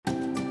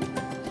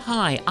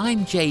Hi,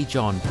 I'm J.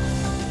 John.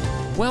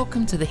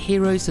 Welcome to the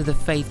Heroes of the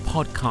Faith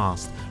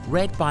podcast,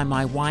 read by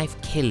my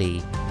wife,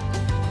 Killy.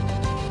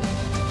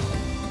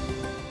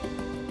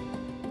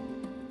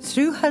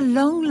 Through her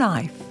long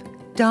life,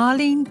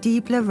 Darlene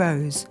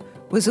Diebler-Rose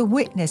was a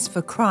witness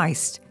for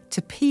Christ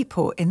to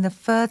people in the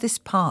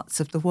furthest parts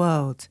of the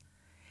world.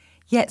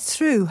 Yet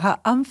through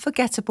her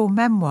unforgettable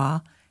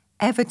memoir,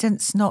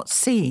 Evidence Not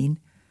Seen,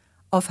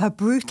 of her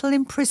brutal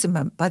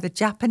imprisonment by the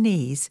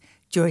Japanese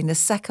during the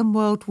Second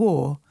World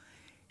War,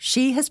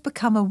 she has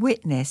become a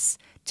witness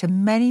to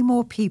many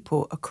more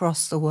people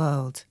across the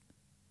world.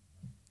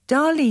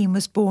 Darlene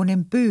was born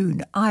in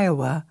Boone,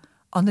 Iowa,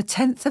 on the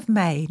 10th of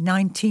May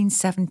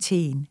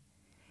 1917.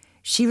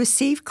 She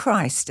received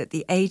Christ at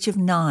the age of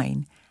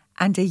 9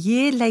 and a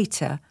year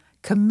later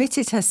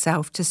committed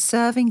herself to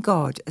serving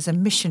God as a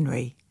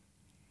missionary.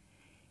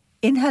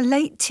 In her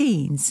late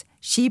teens,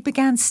 she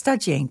began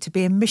studying to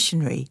be a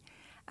missionary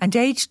and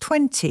aged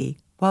 20,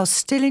 while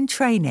still in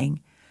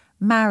training,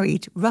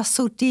 married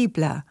Russell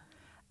Diebler,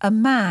 a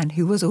man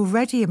who was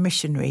already a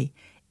missionary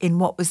in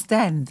what was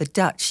then the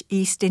Dutch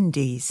East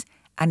Indies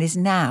and is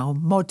now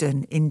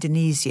modern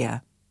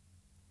Indonesia.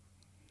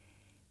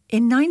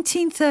 In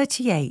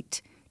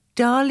 1938,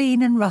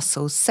 Darlene and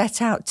Russell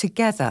set out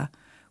together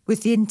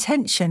with the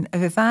intention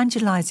of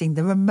evangelizing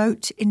the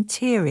remote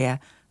interior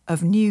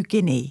of New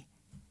Guinea.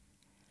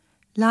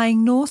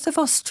 Lying north of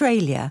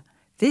Australia,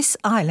 this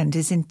island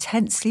is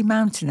intensely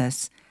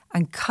mountainous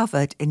and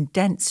covered in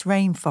dense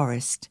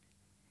rainforest.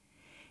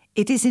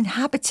 It is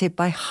inhabited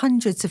by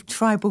hundreds of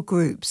tribal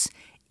groups,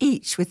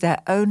 each with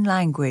their own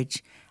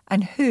language,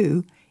 and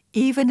who,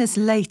 even as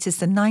late as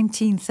the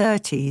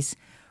 1930s,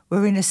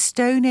 were in a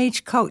Stone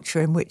Age culture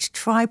in which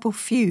tribal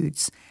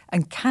feuds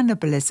and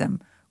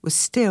cannibalism was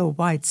still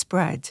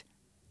widespread.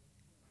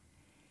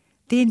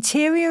 The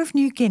interior of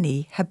New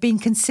Guinea had been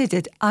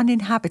considered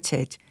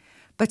uninhabited,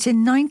 but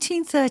in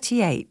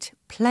 1938,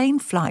 plane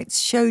flights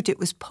showed it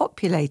was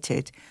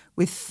populated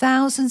with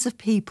thousands of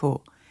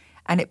people,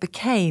 and it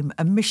became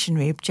a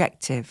missionary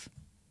objective.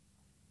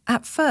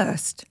 At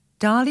first,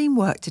 Darlene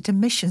worked at a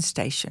mission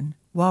station,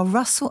 while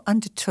Russell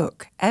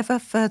undertook ever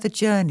further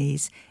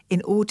journeys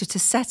in order to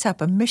set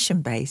up a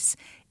mission base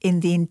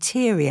in the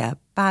interior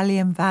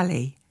Baliem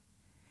Valley.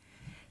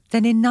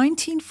 Then in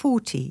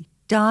 1940,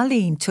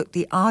 Darlene took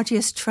the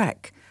arduous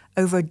trek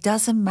over a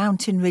dozen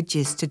mountain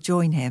ridges to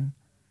join him.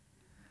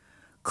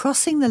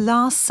 Crossing the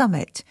last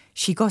summit,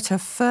 she got her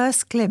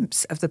first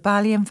glimpse of the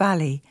Baliem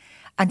Valley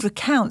and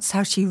recounts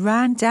how she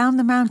ran down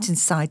the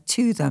mountainside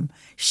to them,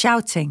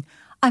 shouting,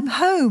 "I'm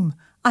home!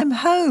 I'm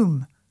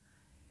home!"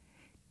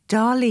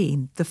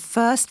 Darlene, the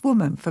first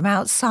woman from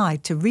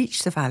outside to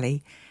reach the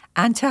valley,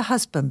 and her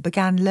husband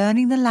began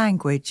learning the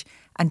language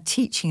and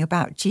teaching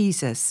about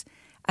Jesus,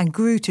 and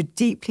grew to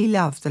deeply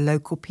love the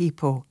local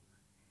people.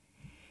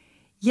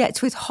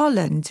 Yet with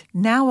Holland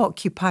now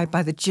occupied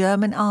by the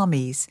German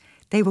armies,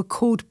 they were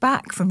called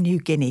back from New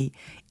Guinea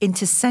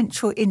into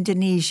central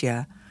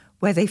Indonesia,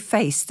 where they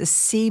faced the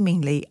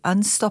seemingly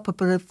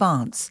unstoppable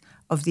advance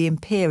of the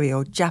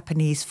Imperial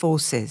Japanese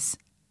forces.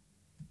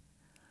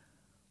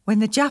 When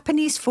the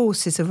Japanese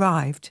forces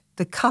arrived,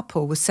 the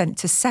couple was sent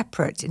to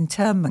separate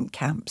internment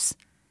camps.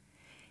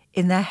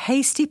 In their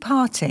hasty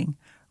parting,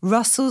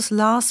 Russell's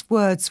last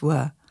words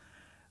were,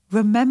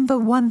 "Remember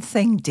one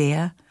thing,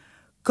 dear.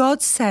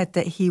 God said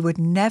that he would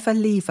never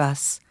leave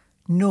us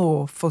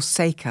nor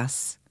forsake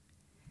us."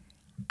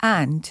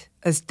 And,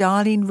 as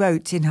Darlene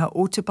wrote in her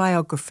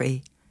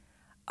autobiography,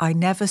 "I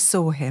never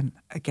saw him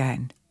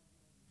again."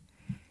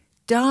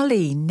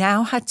 Darlene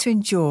now had to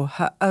endure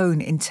her own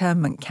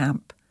internment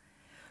camp.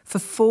 For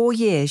 4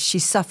 years she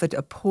suffered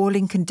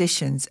appalling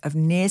conditions of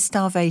near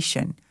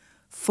starvation,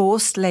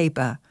 forced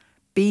labour,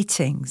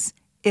 beatings,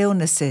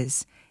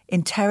 illnesses,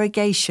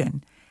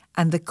 interrogation,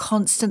 and the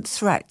constant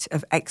threat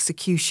of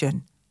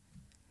execution.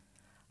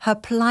 Her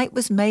plight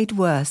was made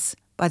worse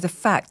by the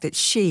fact that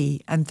she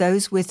and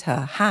those with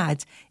her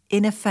had,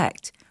 in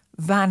effect,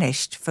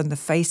 vanished from the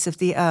face of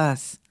the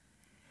earth.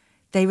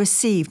 They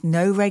received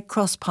no Red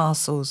Cross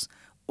parcels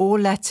or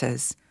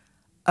letters,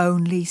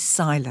 only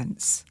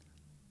silence.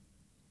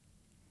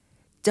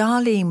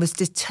 Darlene was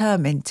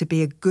determined to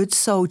be a good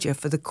soldier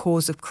for the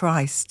cause of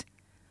Christ.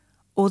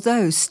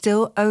 Although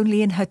still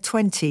only in her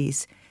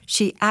 20s,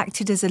 she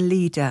acted as a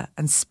leader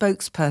and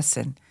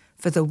spokesperson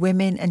for the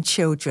women and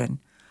children,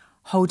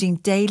 holding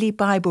daily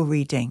Bible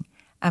reading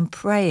and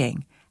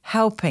praying,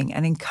 helping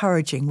and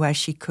encouraging where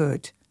she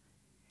could.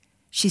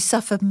 She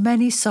suffered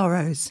many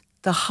sorrows,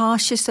 the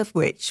harshest of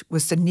which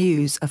was the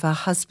news of her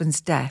husband's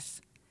death.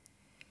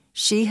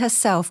 She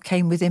herself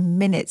came within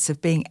minutes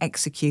of being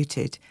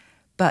executed,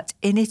 but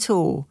in it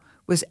all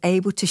was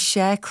able to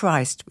share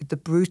Christ with the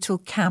brutal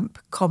camp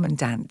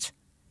commandant.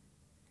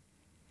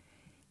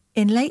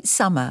 In late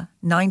summer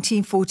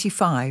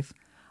 1945,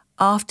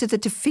 after the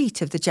defeat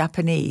of the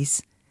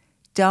Japanese,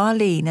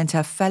 Darlene and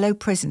her fellow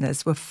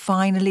prisoners were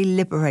finally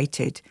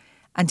liberated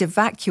and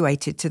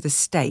evacuated to the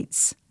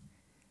States.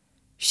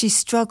 She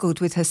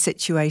struggled with her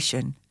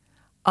situation.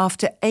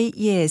 After 8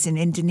 years in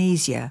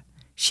Indonesia,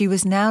 she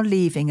was now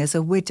leaving as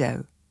a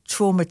widow,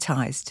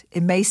 traumatized,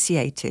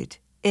 emaciated,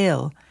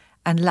 ill,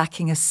 and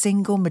lacking a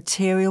single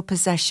material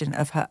possession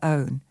of her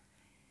own.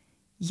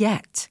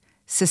 Yet,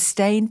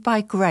 sustained by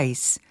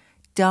grace,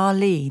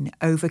 Darlene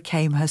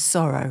overcame her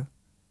sorrow.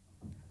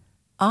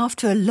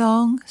 After a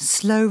long,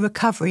 slow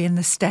recovery in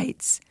the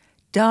States,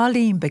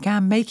 Darlene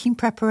began making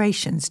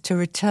preparations to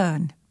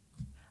return.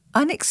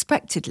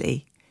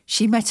 Unexpectedly,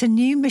 she met a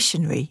new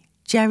missionary,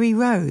 Jerry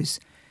Rose,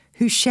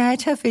 who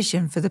shared her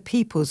vision for the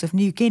peoples of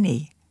New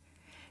Guinea.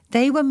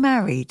 They were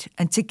married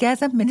and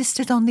together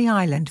ministered on the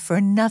island for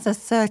another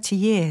 30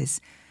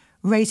 years,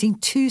 raising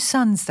 2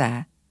 sons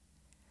there.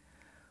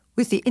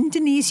 With the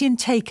Indonesian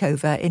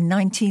takeover in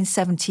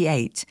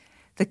 1978,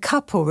 the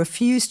couple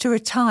refused to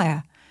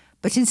retire,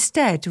 but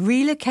instead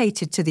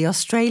relocated to the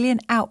Australian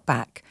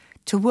outback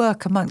to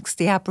work amongst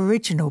the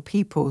Aboriginal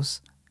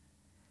peoples.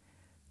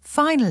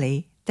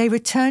 Finally, they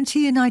returned to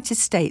the United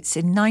States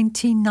in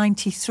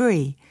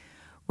 1993,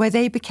 where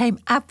they became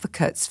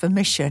advocates for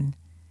mission.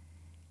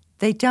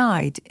 They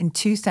died in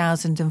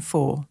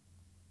 2004.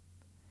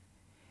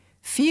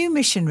 Few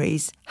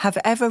missionaries have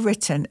ever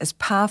written as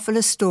powerful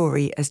a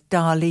story as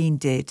Darlene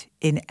did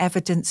in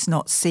Evidence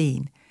Not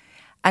Seen,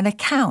 an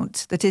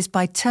account that is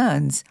by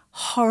turns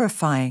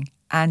horrifying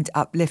and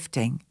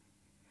uplifting.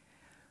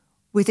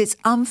 With its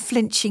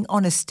unflinching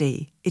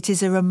honesty, it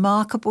is a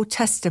remarkable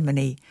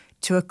testimony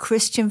to a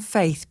Christian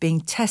faith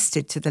being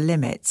tested to the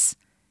limits.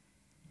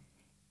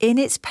 In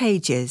its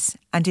pages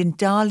and in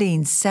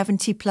Darlene's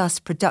 70-plus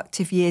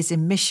productive years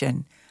in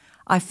mission,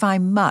 I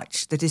find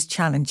much that is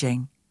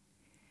challenging.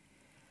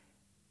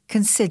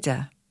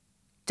 Consider,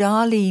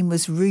 Darlene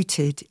was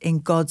rooted in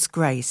God's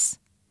grace.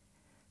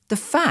 The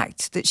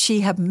fact that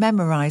she had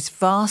memorized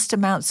vast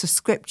amounts of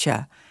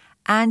scripture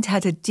and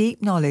had a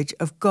deep knowledge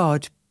of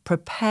God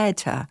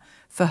prepared her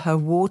for her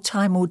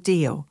wartime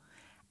ordeal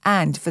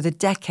and for the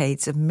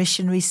decades of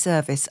missionary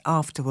service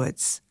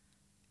afterwards.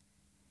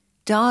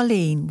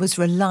 Darlene was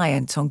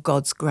reliant on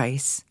God's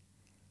grace.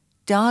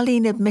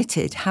 Darlene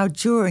admitted how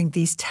during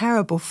these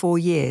terrible 4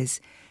 years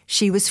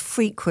she was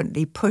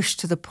frequently pushed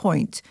to the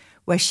point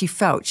where she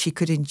felt she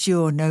could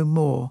endure no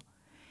more.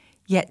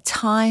 Yet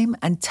time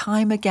and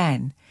time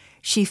again,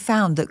 she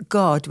found that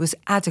God was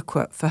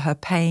adequate for her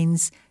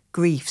pains,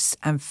 griefs,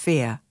 and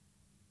fear.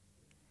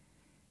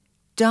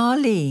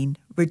 Darlene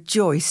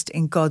rejoiced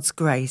in God's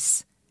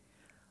grace.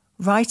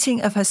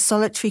 Writing of her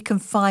solitary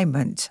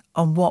confinement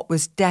on what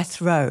was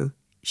death row,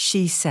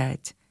 she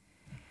said,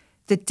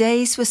 "The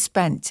days were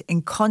spent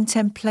in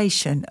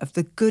contemplation of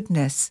the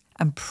goodness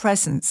and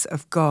presence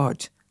of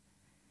God."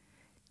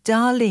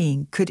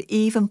 Darlene could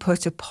even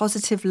put a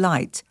positive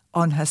light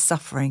on her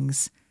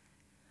sufferings.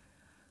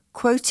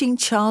 Quoting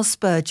Charles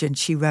Spurgeon,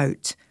 she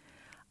wrote,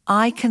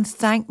 "I can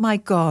thank my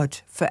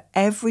God for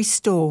every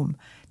storm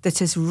that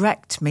has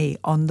wrecked me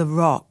on the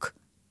rock,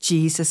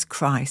 Jesus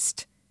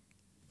Christ."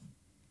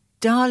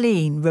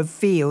 Darlene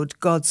revealed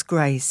God's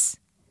grace.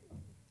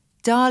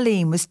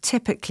 Darlene was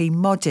typically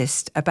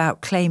modest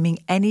about claiming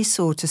any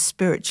sort of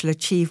spiritual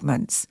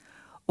achievements,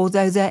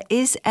 although there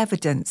is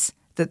evidence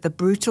that the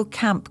brutal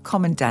camp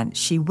commandant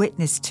she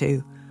witnessed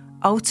to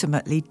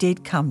ultimately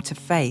did come to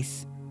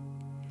faith.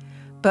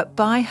 But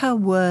by her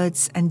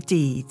words and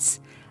deeds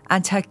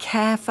and her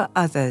care for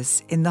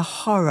others in the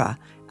horror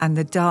and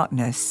the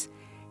darkness,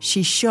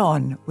 she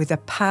shone with a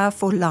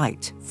powerful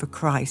light for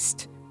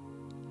Christ.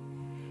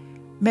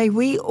 May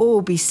we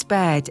all be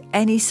spared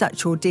any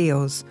such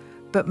ordeals,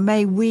 but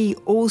may we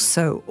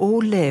also all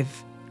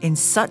live in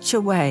such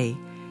a way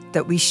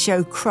that we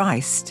show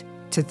Christ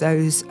to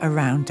those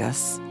around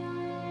us.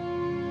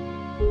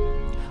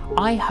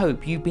 I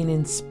hope you've been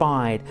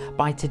inspired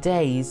by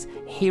today's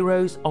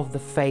Heroes of the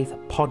Faith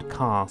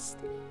podcast.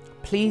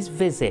 Please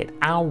visit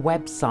our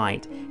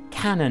website,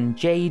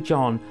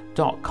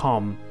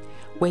 canonjjohn.com,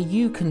 where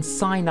you can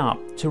sign up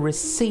to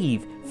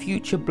receive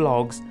future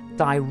blogs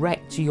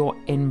direct to your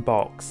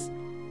inbox.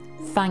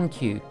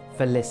 Thank you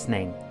for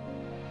listening.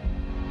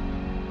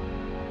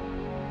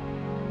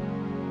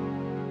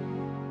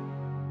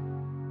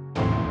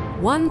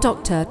 One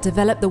doctor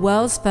developed the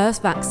world's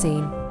first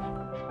vaccine.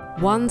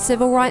 One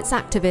civil rights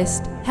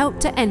activist helped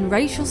to end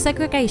racial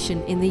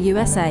segregation in the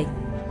USA.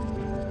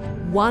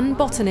 One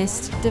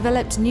botanist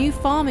developed new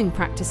farming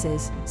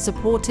practices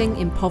supporting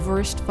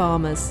impoverished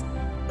farmers.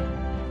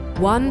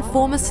 One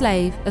former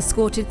slave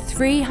escorted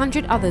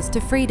 300 others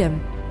to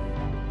freedom.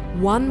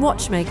 One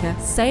watchmaker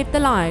saved the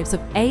lives of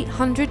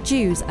 800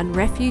 Jews and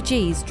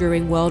refugees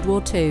during World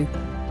War II.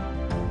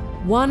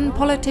 One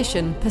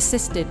politician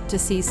persisted to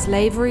see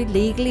slavery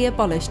legally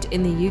abolished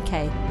in the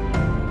UK.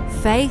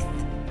 Faith,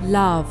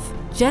 love,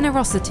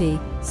 generosity,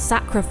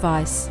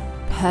 sacrifice,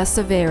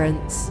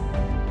 perseverance.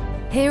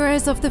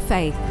 Heroes of the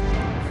Faith,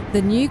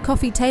 the new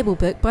coffee table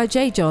book by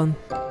J. John.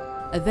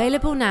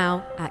 Available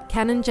now at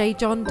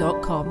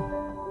canonjjohn.com.